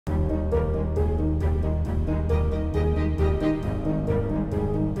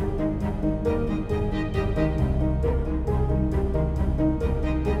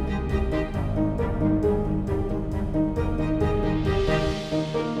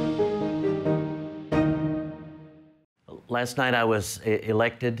Last night I was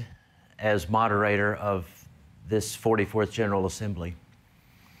elected as moderator of this 44th General Assembly.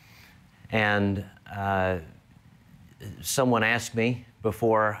 And someone asked me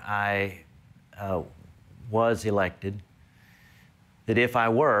before I was elected that if I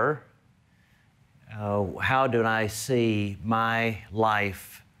were, how did I see my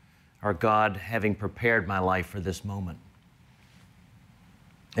life or God having prepared my life for this moment?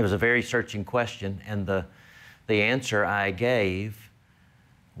 It was a very searching question, and the answer I gave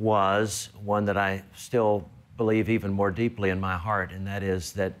was one that I still believe even more deeply in my heart, and that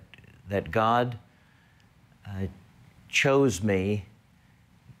is that God chose me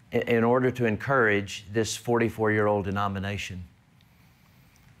in order to encourage this 44-year-old denomination.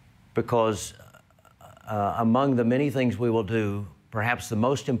 Because among the many things we will do, perhaps the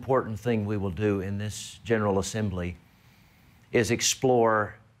most important thing we will do in this General Assembly is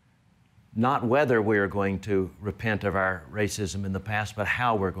explore not whether we are going to repent of our racism in the past, but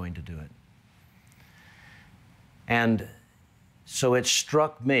how we're going to do it. And so it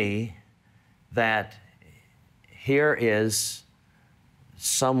struck me that here is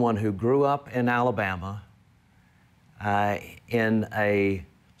someone who grew up in Alabama, in a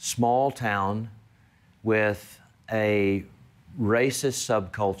small town with a racist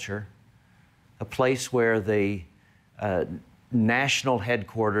subculture, a place where the national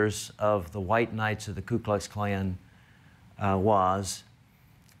headquarters of the White Knights of the Ku Klux Klan was.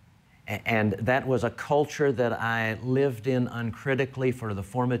 And that was a culture that I lived in uncritically for the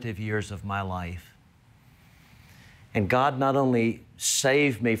formative years of my life. And God not only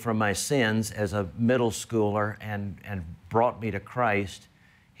saved me from my sins as a middle schooler and brought me to Christ,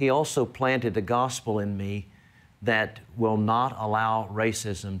 He also planted the gospel in me that will not allow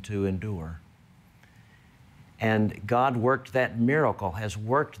racism to endure. And God worked that miracle, has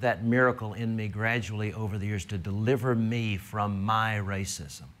worked that miracle in me gradually over the years to deliver me from my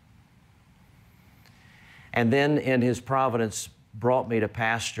racism. And then in His providence brought me to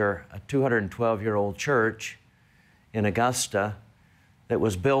pastor a 212-year-old church in Augusta that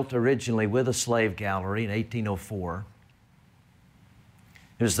was built originally with a slave gallery in 1804.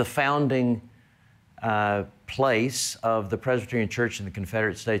 It was the founding place of the Presbyterian Church in the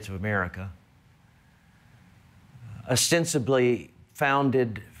Confederate States of America, ostensibly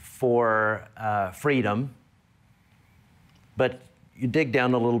founded for freedom, but you dig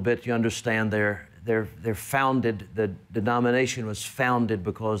down a little bit, you understand they're founded, the denomination was founded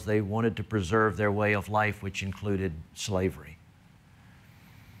because they wanted to preserve their way of life, which included slavery.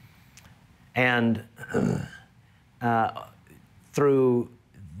 And through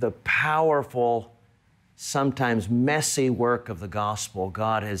the powerful, sometimes messy work of the gospel,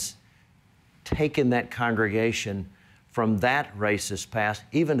 God has taken that congregation from that racist past,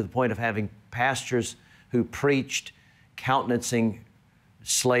 even to the point of having pastors who preached countenancing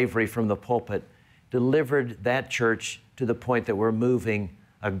slavery from the pulpit, delivered that church to the point that we're moving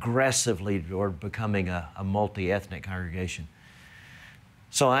aggressively toward becoming a multi-ethnic congregation.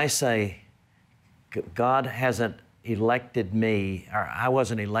 So I say, God hasn't elected me, or I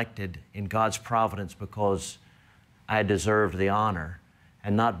wasn't elected in God's providence because I deserved the honor,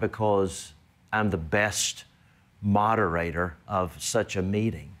 and not because I'm the best moderator of such a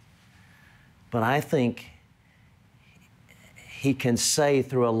meeting. But I think He can say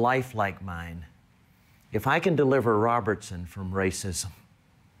through a life like mine, if I can deliver Robertson from racism,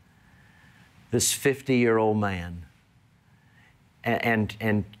 this 50-year-old man,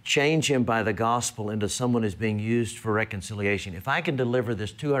 and change him by the gospel into someone who's being used for reconciliation, if I can deliver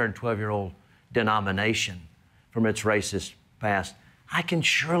this 212-year-old denomination from its racist past, I can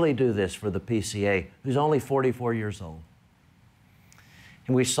surely do this for the PCA, who's only 44 years old.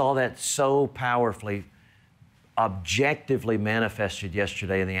 And we saw that so powerfully, objectively manifested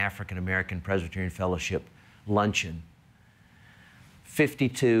yesterday in the African American Presbyterian Fellowship luncheon.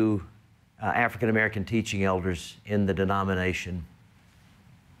 52 African American teaching elders in the denomination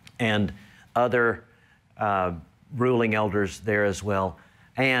and other ruling elders there as well,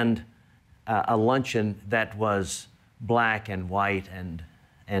 and a luncheon that was black and white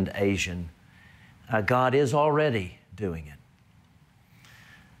and Asian. God is already doing it.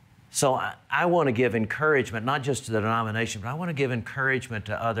 So I want to give encouragement, not just to the denomination, but I want to give encouragement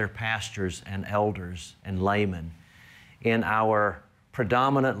to other pastors and elders and laymen in our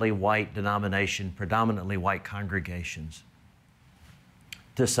predominantly white denomination, predominantly white congregations,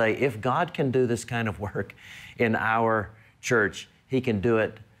 to say, if God can do this kind of work in our church, He can do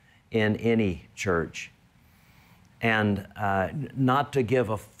it in any church. And not to give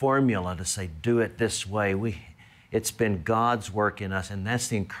a formula to say, do it this way. It's been God's work in us, and that's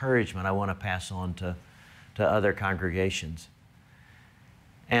the encouragement I want to pass on to to other congregations.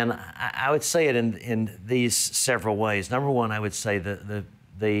 And I would say it in these several ways. Number one, I would say the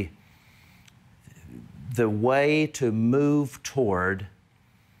way to move toward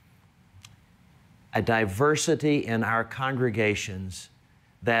a diversity in our congregations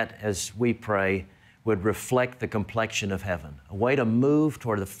that, as we pray, would reflect the complexion of heaven. A way to move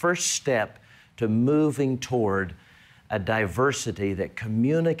toward the first step to moving toward a diversity that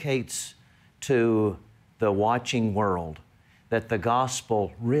communicates to the watching world that the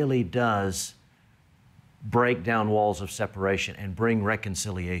gospel really does break down walls of separation and bring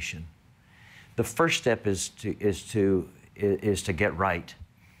reconciliation. The first step is to get right.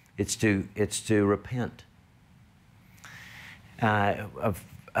 It's to repent.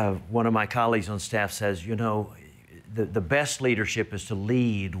 One of my colleagues on staff says, you know, the best leadership is to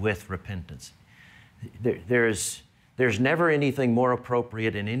lead with repentance. There's never anything more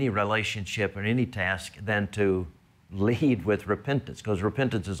appropriate in any relationship or any task than to lead with repentance, because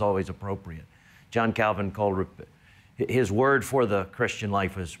repentance is always appropriate. John Calvin called his word for the Christian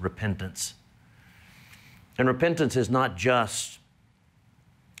life was repentance. And repentance is not just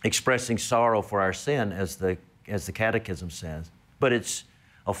expressing sorrow for our sin, as the Catechism says, but it's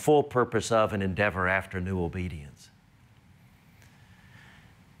a full purpose of an endeavor after new obedience.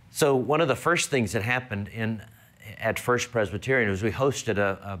 So one of the first things that happened at First Presbyterian was we hosted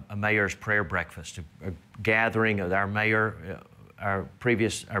a mayor's prayer breakfast, a gathering of our mayor. Our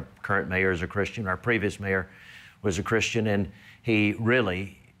current mayor is a Christian. Our previous mayor was a Christian, and he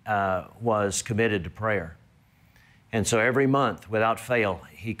really was committed to prayer. And so every month, without fail,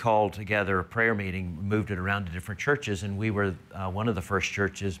 he called together a prayer meeting, moved it around to different churches, and we were one of the first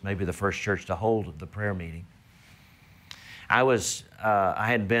churches, maybe the first church to hold the prayer meeting. I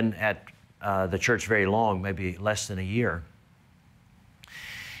hadn't been at the church very long, maybe less than a year.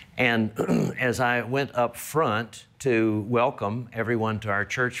 And as I went up front to welcome everyone to our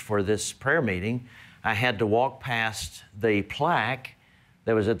church for this prayer meeting, I had to walk past the plaque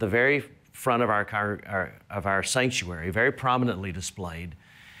that was at the very front of our sanctuary, very prominently displayed,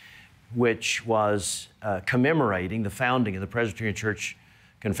 which was commemorating the founding of the Presbyterian Church,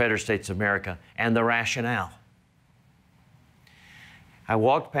 Confederate States of America, and the rationale. I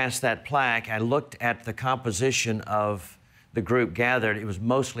walked past that plaque. I looked at the composition of the group gathered. It was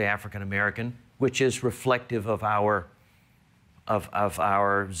mostly African American, which is reflective of our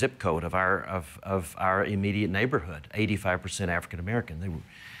zip code, of our immediate neighborhood. 85% African American.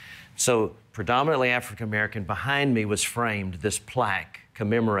 So predominantly African American. Behind me was framed this plaque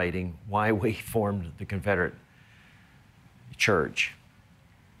commemorating why we formed the Confederate Church.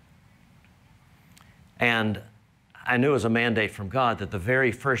 And I knew it was a mandate from God that the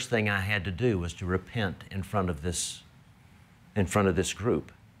very first thing I had to do was to repent in front of this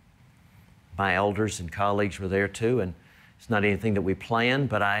group. My elders and colleagues were there too, and it's not anything that we planned,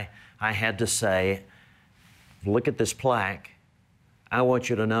 but I had to say, look at this plaque. I want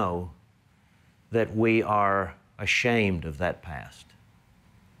you to know that we are ashamed of that past.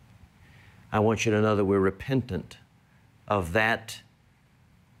 I want you to know that we're repentant of that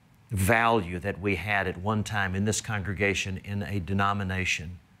value that we had at one time in this congregation, in a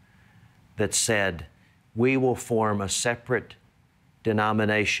denomination that said, we will form a separate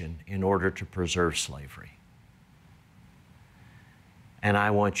denomination in order to preserve slavery. And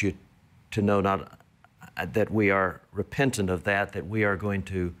I want you to know not that we are repentant of that we are going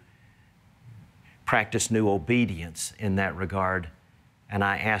to practice new obedience in that regard. And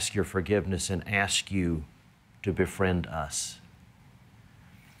I ask your forgiveness and ask you to befriend us.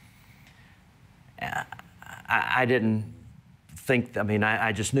 I didn't think,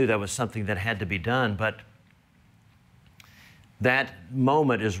 I just knew that was something that had to be done, but that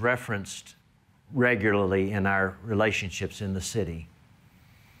moment is referenced regularly in our relationships in the city.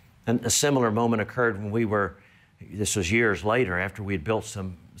 And a similar moment occurred when this was years later, after we'd built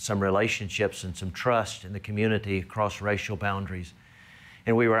some relationships and some trust in the community across racial boundaries.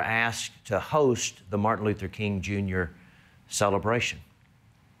 And we were asked to host the Martin Luther King Jr. celebration.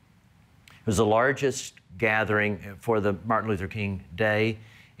 It was the largest gathering for the Martin Luther King Day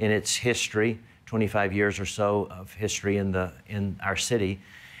in its history, 25 years or so of history in our city.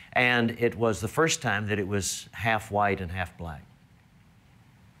 And it was the first time that it was half white and half black.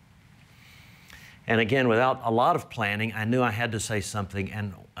 And again, without a lot of planning, I knew I had to say something.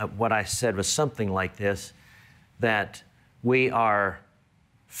 And what I said was something like this, that we are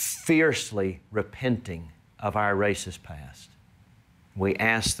fiercely repenting of our racist past. We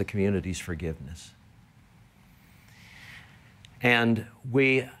ask the community's forgiveness. And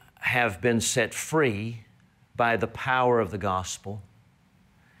we have been set free by the power of the gospel.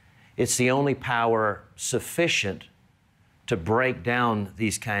 It's the only power sufficient to break down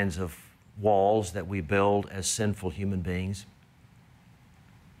these kinds of walls that we build as sinful human beings.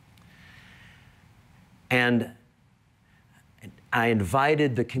 And I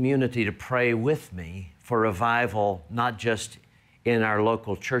invited the community to pray with me for revival, not just in our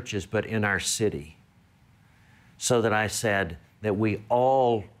local churches, but in our city. So that I said that we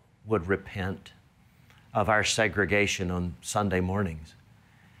all would repent of our segregation on Sunday mornings,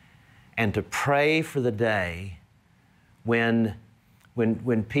 and to pray for the day when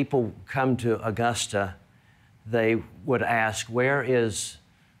people come to Augusta, they would ask, where is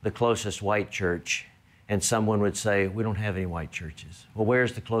the closest white church? And someone would say, we don't have any white churches. Well,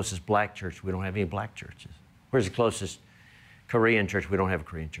 where's the closest black church? We don't have any black churches. Where's the closest Korean church? We don't have a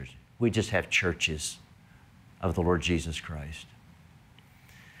Korean church. We just have churches of the Lord Jesus Christ.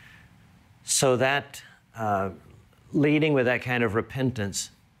 So that leading with that kind of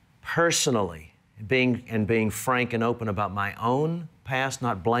repentance personally, being frank and open about my own past,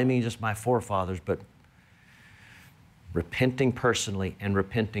 not blaming just my forefathers, but repenting personally and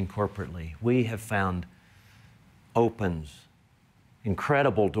repenting corporately, we have found opens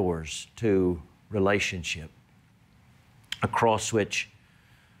incredible doors to relationship across which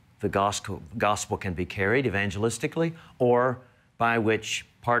the gospel can be carried evangelistically, or by which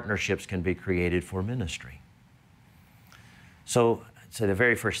partnerships can be created for ministry. So the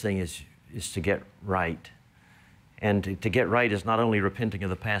very first thing is to get right. And to get right is not only repenting of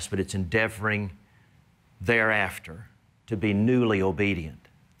the past, but it's endeavoring thereafter to be newly obedient,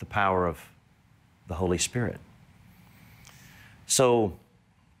 the power of the Holy Spirit. So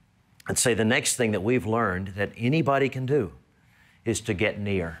I'd say the next thing that we've learned that anybody can do is to get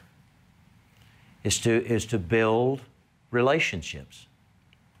near, is to build relationships,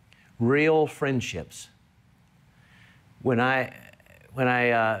 real friendships. When I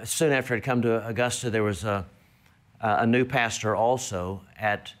soon after I'd come to Augusta, there was a new pastor also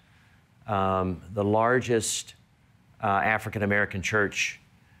at the largest African-American church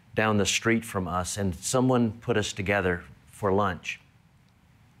down the street from us, and someone put us together for lunch.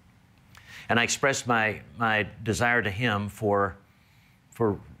 And I expressed my desire to him for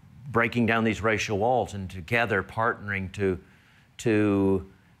breaking down these racial walls and together partnering to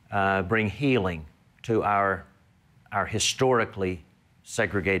bring healing to our historically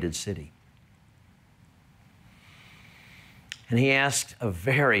segregated city. And he asked a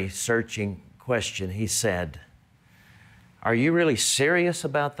very searching question. He said, "Are you really serious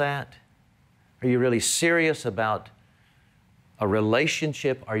about that? Are you really serious about a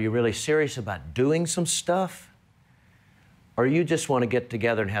relationship? Are you really serious about doing some stuff? Or you just want to get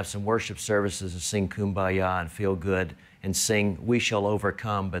together and have some worship services and sing Kumbaya and feel good and sing We Shall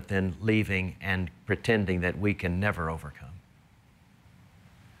Overcome, but then leaving and pretending that we can never overcome?"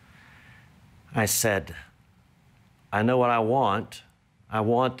 I said, I know what I want. I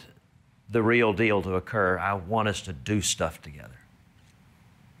want the real deal to occur. I want us to do stuff together.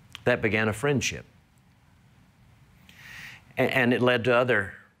 That began a friendship. And it led to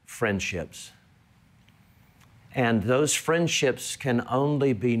other friendships. And those friendships can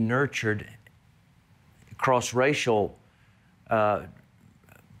only be nurtured across racial,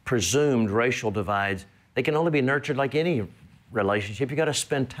 presumed racial divides. They can only be nurtured like any relationship. You got to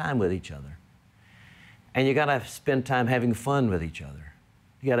spend time with each other. And you got to spend time having fun with each other.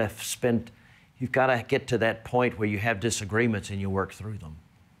 You've got to get to that point where you have disagreements and you work through them.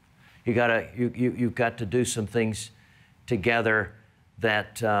 You've got to do some things together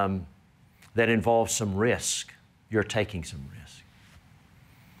that involve some risk. You're taking some risk.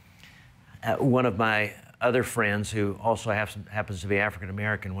 One of my other friends, who also happens to be African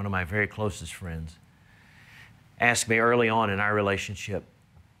American, one of my very closest friends, asked me early on in our relationship.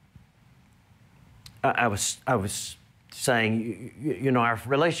 I was saying, you know, our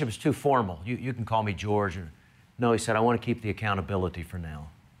relationship is too formal. You can call me George. No, he said, I want to keep the accountability for now.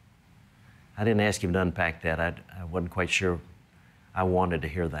 I didn't ask him to unpack that. I wasn't quite sure I wanted to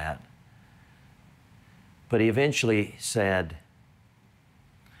hear that. But he eventually said,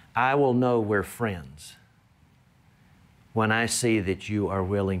 I will know we're friends when I see that you are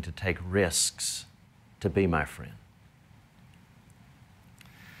willing to take risks to be my friend.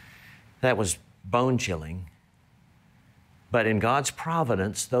 That was bone-chilling, but in God's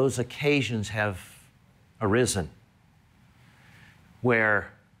providence, those occasions have arisen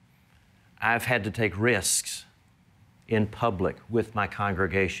where I've had to take risks in public with my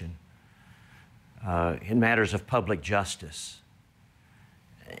congregation in matters of public justice,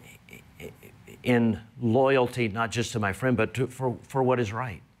 in loyalty not just to my friend, but for what is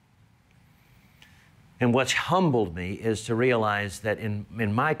right. And what's humbled me is to realize that in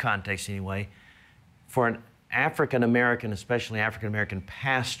my context anyway, for an African-American, especially African-American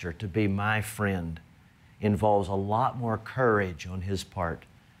pastor, to be my friend involves a lot more courage on his part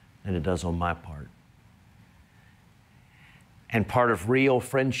than it does on my part. And part of real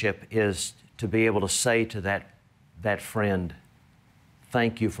friendship is to be able to say to that friend,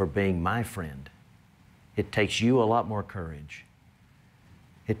 thank you for being my friend. It takes you a lot more courage.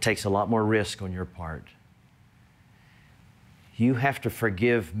 It takes a lot more risk on your part. You have to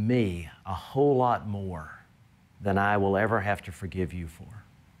forgive me a whole lot more than I will ever have to forgive you for.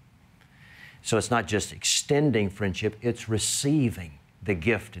 So it's not just extending friendship, it's receiving the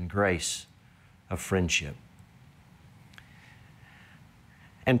gift and grace of friendship.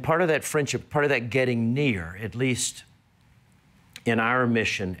 And part of that friendship, part of that getting near, at least in our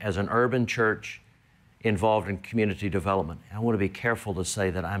mission as an urban church involved in community development, I want to be careful to say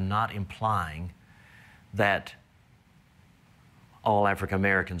that I'm not implying that all African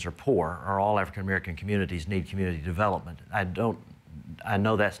Americans are poor or all African American communities need community development. I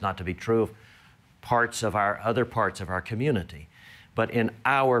know that's not to be true of other parts of our community. But in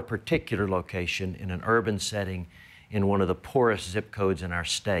our particular location, in an urban setting, in one of the poorest zip codes in our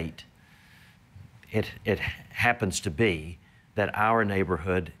state, it happens to be that our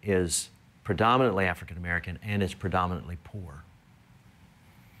neighborhood is predominantly African American and is predominantly poor.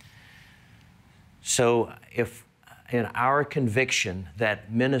 So if in our conviction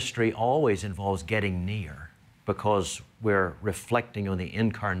that ministry always involves getting near because we're reflecting on the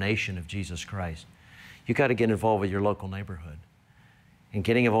incarnation of Jesus Christ, you've got to get involved with your local neighborhood. And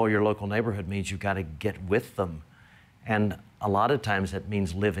getting involved with your local neighborhood means you've got to get with them. And a lot of times that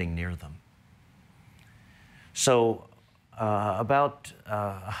means living near them. So about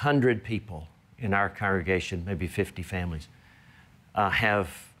 100 people in our congregation, maybe 50 families, have,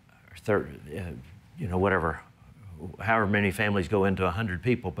 however many families go into 100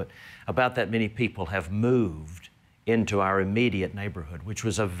 people, but about that many people have moved into our immediate neighborhood, which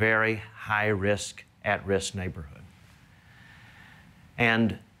was a very high-risk, at-risk neighborhood.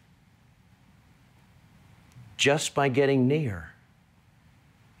 And just by getting near,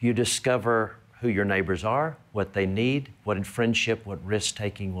 you discover who your neighbors are, what they need, what in friendship, what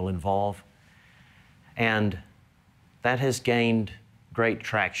risk-taking will involve. And that has gained great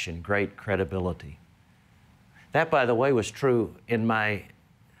traction, great credibility. That, by the way, was true in my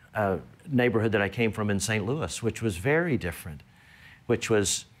neighborhood that I came from in St. Louis, which was very different, which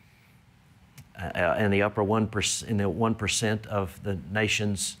was in the upper 1%, in the 1% of the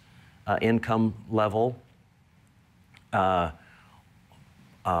nation's income level, all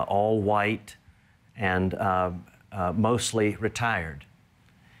white and mostly retired.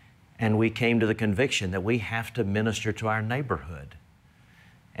 And we came to the conviction that we have to minister to our neighborhood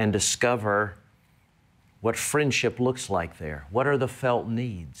and discover what friendship looks like there. What are the felt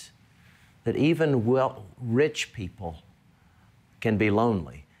needs? That even rich people can be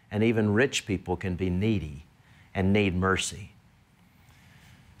lonely, and even rich people can be needy and need mercy.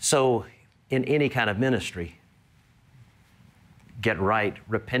 So in any kind of ministry, get right,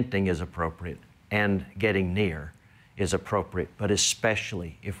 repenting is appropriate, and getting near is appropriate, but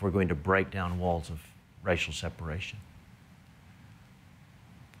especially if we're going to break down walls of racial separation.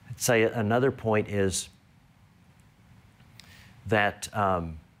 I'd say another point is that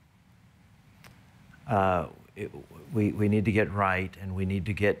we need to get right, and we need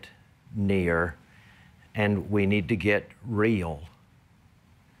to get near, and we need to get real.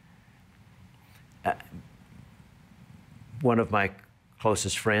 One of my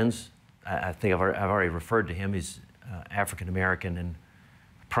closest friends, I think I've already referred to him, he's African American and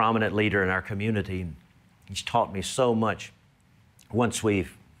a prominent leader in our community. He's taught me so much. Once he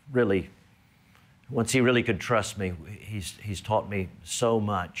really could trust me, he's taught me so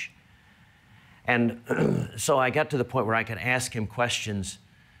much. And so I got to the point where I could ask him questions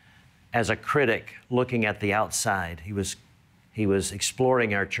as a critic looking at the outside. He was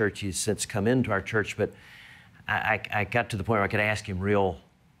exploring our church. He's since come into our church, but I got to the point where I could ask him real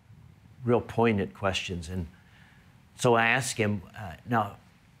poignant questions. And so I asked him, now,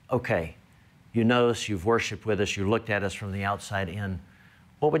 okay, you know us, you've worshiped with us, you looked at us from the outside in.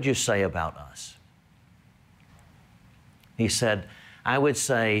 What would you say about us? He said, I would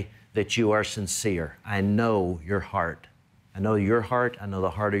say that you are sincere. I know your heart. I know your heart. I know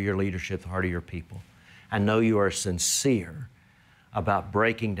the heart of your leadership, the heart of your people. I know you are sincere about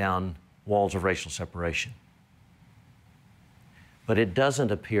breaking down walls of racial separation. But it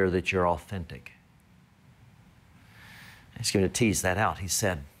doesn't appear that you're authentic. He's going to tease that out. He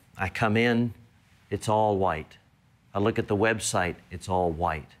said, I come in, it's all white. I look at the website, it's all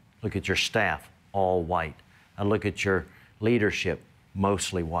white. Look at your staff, all white. I look at your leadership,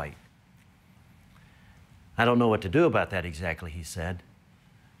 mostly white. I don't know what to do about that exactly, he said.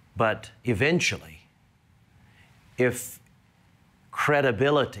 But eventually, if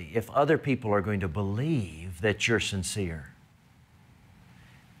credibility, if other people are going to believe that you're sincere,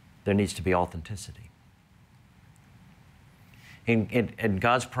 there needs to be authenticity. In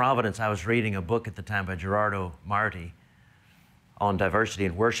God's providence, I was reading a book at the time by Gerardo Marti on diversity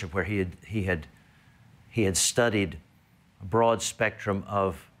in worship, where he had studied a broad spectrum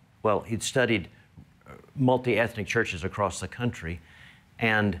of, well, he'd studied multi-ethnic churches across the country,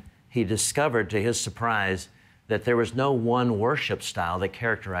 and he discovered, to his surprise, that there was no one worship style that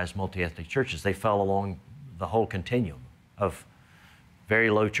characterized multi-ethnic churches. They fell along the whole continuum of very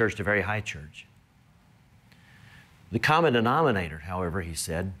low church to very high church. The common denominator, however, he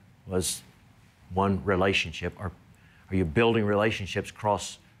said, was one relationship. Are you building relationships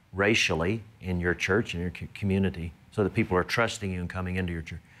cross-racially in your church, in your community, so that people are trusting you and coming into your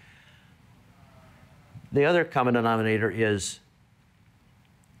church? The other common denominator is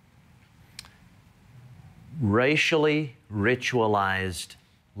racially ritualized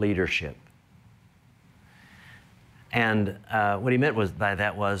leadership. And what he meant by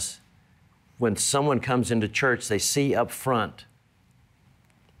that was, when someone comes into church, they see up front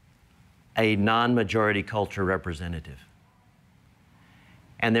a non-majority culture representative.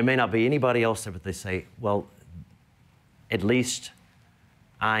 And there may not be anybody else there, but they say, well, at least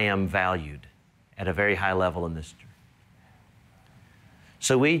I am valued at a very high level in this church.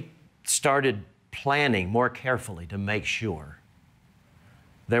 So we started planning more carefully to make sure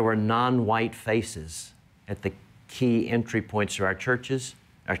there were non-white faces at the key entry points to our churches,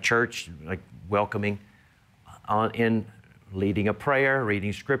 our church, like welcoming, in leading a prayer,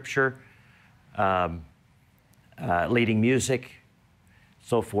 reading scripture, leading music,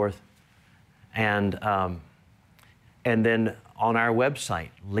 so forth. And then on our website,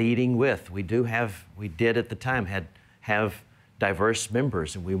 leading with, we did at the time have diverse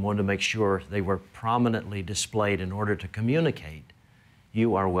members, and we wanted to make sure they were prominently displayed in order to communicate,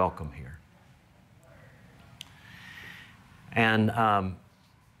 you are welcome here. And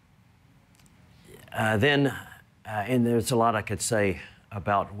and there's a lot I could say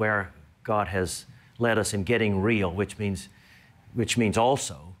about where God has led us in getting real, which means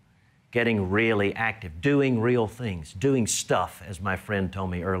also getting really active, doing real things, doing stuff, as my friend told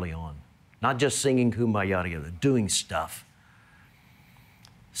me early on. Not just singing Kumbaya together, doing stuff.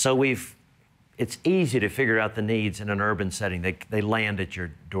 So it's easy to figure out the needs in an urban setting. They land at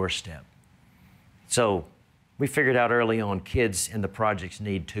your doorstep. So we figured out early on kids in the projects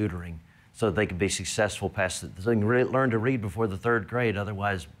need tutoring so that they can be successful past it. So they can learn to read before the 3rd grade,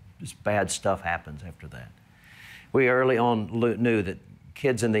 otherwise just bad stuff happens after that. We early on knew that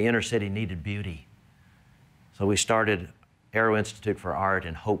kids in the inner city needed beauty. So we started Arrow Institute for Art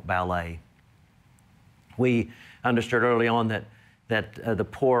and Hope Ballet. We understood early on that the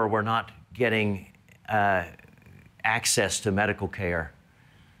poor were not getting access to medical care.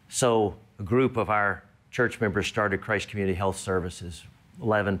 So a group of our church members started Christ Community Health Services,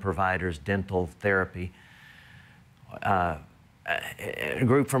 11 providers, dental therapy. A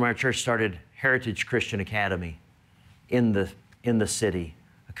group from our church started Heritage Christian Academy in the city,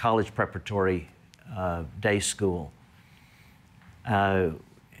 a college preparatory day school.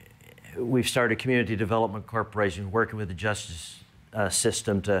 We've started Community Development Corporation, working with the justice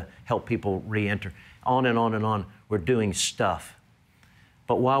system to help people re-enter. On and on and on. We're doing stuff.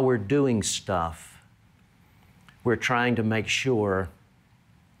 But while we're doing stuff, we're trying to make sure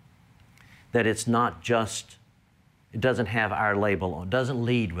that it's not just, it doesn't have our label on, it doesn't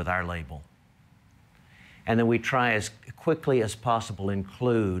lead with our label. And then we try as quickly as possible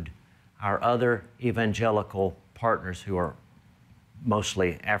include our other evangelical partners who are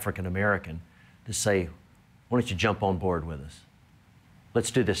mostly African American to say, why don't you jump on board with us? Let's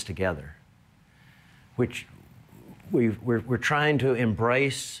do this together. Which we're trying to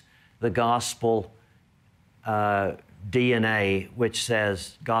embrace the gospel DNA, which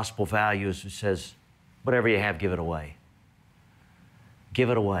says, gospel values, which says, whatever you have, give it away. Give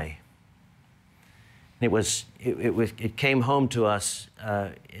it away. It came home to us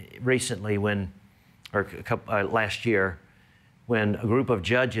recently last year, when a group of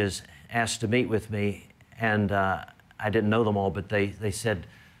judges asked to meet with me, and I didn't know them all, but they said,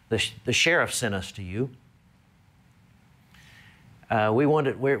 the sheriff sent us to you.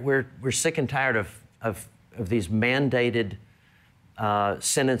 We're sick and tired of these mandated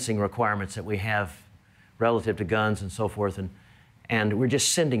sentencing requirements that we have relative to guns and so forth, and we're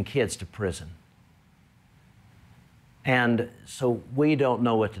just sending kids to prison. And so we don't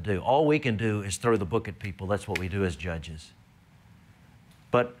know what to do. All we can do is throw the book at people. That's what we do as judges.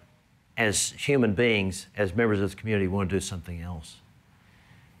 But as human beings, as members of the community, we want to do something else.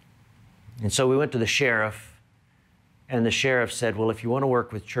 And so we went to the sheriff, and the sheriff said, well, if you want to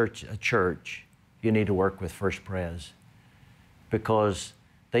work with a church, you need to work with First Pres, because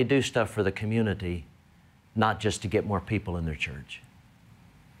they do stuff for the community, not just to get more people in their church.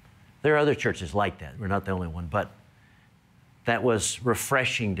 There are other churches like that. We're not the only one, but that was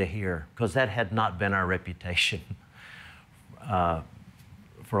refreshing to hear, because that had not been our reputation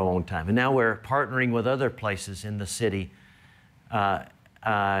for a long time. And now we're partnering with other places in the city,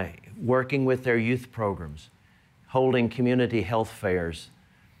 working with their youth programs, holding community health fairs,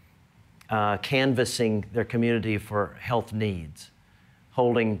 canvassing their community for health needs,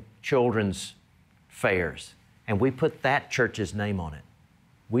 holding children's fairs. And we put that church's name on it.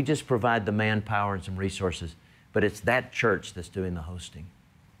 We just provide the manpower and some resources, but it's that church that's doing the hosting.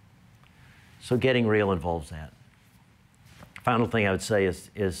 So getting real involves that. Final thing I would say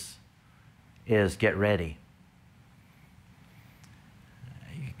is get ready.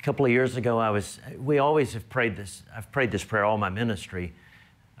 A couple of years ago, we always have prayed this. I've prayed this prayer all my ministry.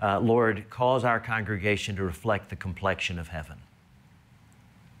 Lord, cause our congregation to reflect the complexion of heaven.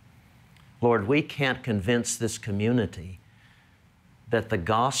 Lord, we can't convince this community that the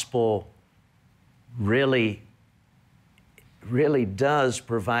gospel really does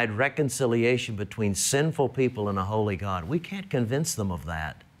provide reconciliation between sinful people and a holy God. We can't convince them of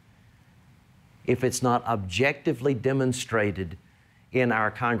that if it's not objectively demonstrated in our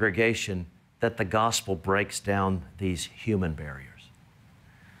congregation that the gospel breaks down these human barriers.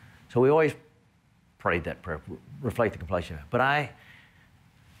 So we always prayed that prayer, reflect the complexion. But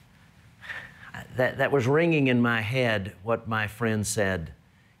that was ringing in my head what my friend said,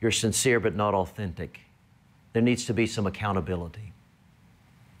 you're sincere but not authentic. There needs to be some accountability.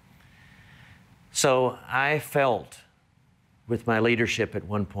 So I felt with my leadership at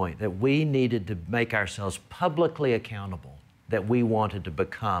one point that we needed to make ourselves publicly accountable, that we wanted to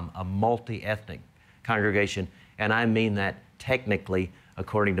become a multi-ethnic congregation, and I mean that technically,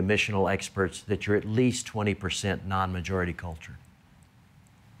 according to missional experts, that you're at least 20% non-majority culture.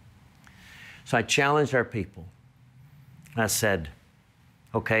 So I challenged our people. I said,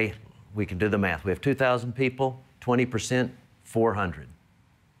 okay, we can do the math. We have 2,000 people, 20%, 400.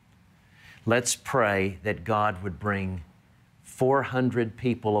 Let's pray that God would bring 400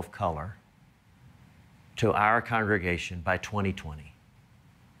 people of color to our congregation by 2020.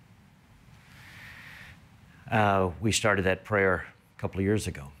 We started that prayer a couple of years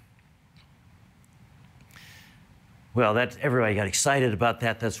ago. Well, everybody got excited about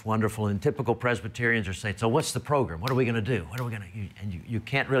that. That's wonderful. And typical Presbyterians are saying, so what's the program? What are we going to do? What are we going to? And you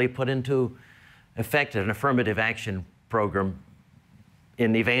can't really put into effect an affirmative action program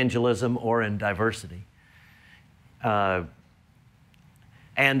in evangelism or in diversity. And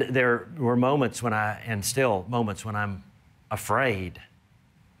there were moments and still moments when I'm afraid.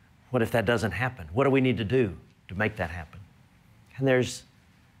 What if that doesn't happen? What do we need to do to make that happen? And there's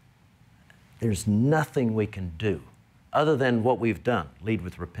nothing we can do other than what we've done. Lead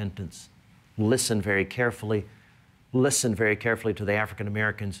with repentance, listen very carefully to the African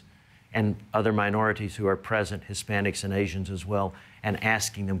Americans and other minorities who are present, Hispanics and Asians as well, and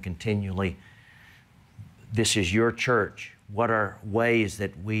asking them continually, this is your church. What are ways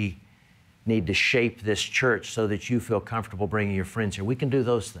that we need to shape this church so that you feel comfortable bringing your friends here? We can do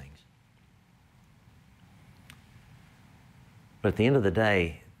those things. But at the end of the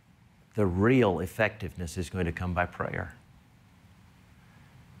day, the real effectiveness is going to come by prayer.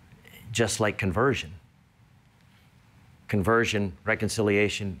 Just like conversion. Conversion,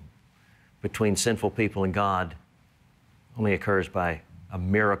 reconciliation between sinful people and God only occurs by a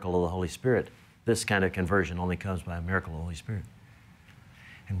miracle of the Holy Spirit. This kind of conversion only comes by a miracle of the Holy Spirit.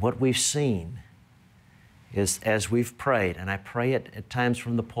 And what we've seen is, as we've prayed, and I pray it at times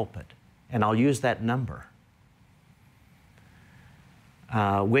from the pulpit, and I'll use that number,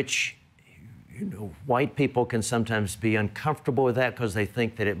 which white people can sometimes be uncomfortable with that because they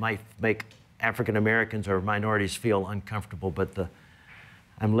think that it might make African Americans or minorities feel uncomfortable, but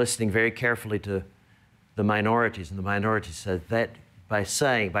I'm listening very carefully to the minorities, and the minorities said that by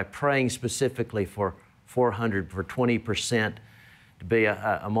praying specifically for 400, for 20% to be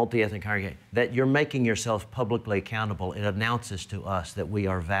a multi-ethnic congregation, that you're making yourself publicly accountable. It announces to us that we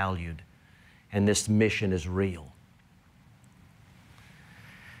are valued and this mission is real.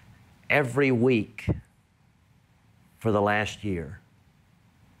 Every week for the last year,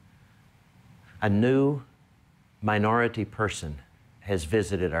 a new minority person has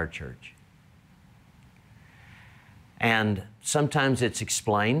visited our church. And sometimes it's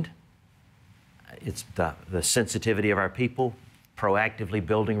explained. It's the sensitivity of our people, proactively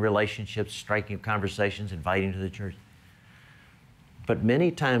building relationships, striking conversations, inviting to the church. But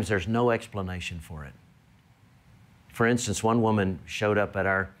many times there's no explanation for it. For instance, one woman showed up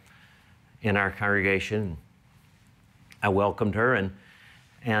at in our congregation. I welcomed her,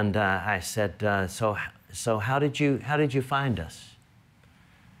 and I said, "So how did you find us?"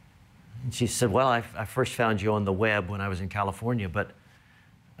 And she said, "Well, I first found you on the web when I was in California." But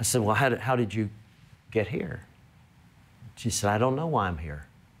I said, "Well, how did you get here?" She said, "I don't know why I'm here.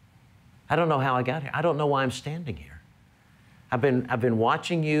 I don't know how I got here. I don't know why I'm standing here. I've been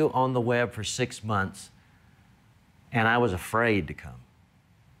watching you on the web for 6 months, and I was afraid to come.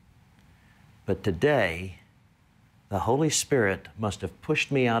 But today, the Holy Spirit must have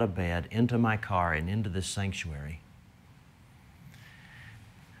pushed me out of bed, into my car, and into this sanctuary.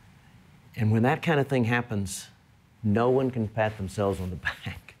 And when that kind of thing happens, no one can pat themselves on the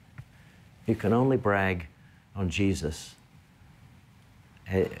back. You can only brag on Jesus.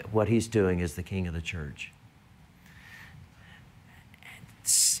 What He's doing is the King of the church.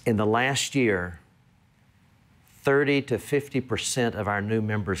 In the last year, 30 to 50% of our new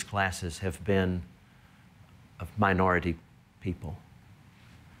members' classes have been of minority people,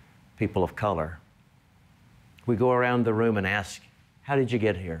 people of color. We go around the room and ask, "How did you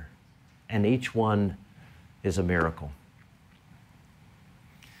get here?" And each one is a miracle.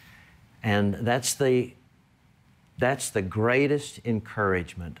 And that's the greatest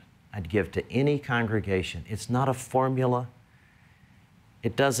encouragement I'd give to any congregation. It's not a formula.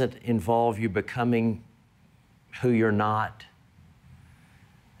 It doesn't involve you becoming who you're not.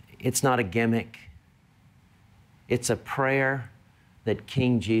 It's not a gimmick. It's a prayer that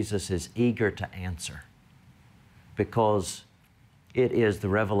King Jesus is eager to answer, because it is the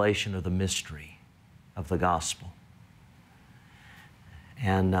revelation of the mystery of the gospel.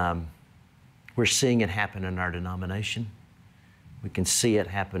 And we're seeing it happen in our denomination. We can see it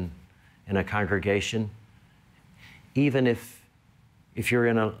happen in a congregation. Even if you're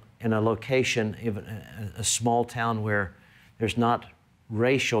in a location, even a small town where there's not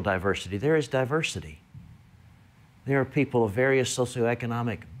racial diversity, there is diversity. There are people of various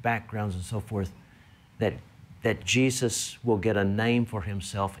socioeconomic backgrounds and so forth that Jesus will get a name for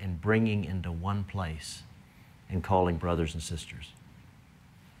Himself in bringing into one place and calling brothers and sisters.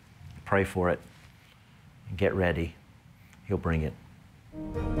 Pray for it and get ready. He'll bring it.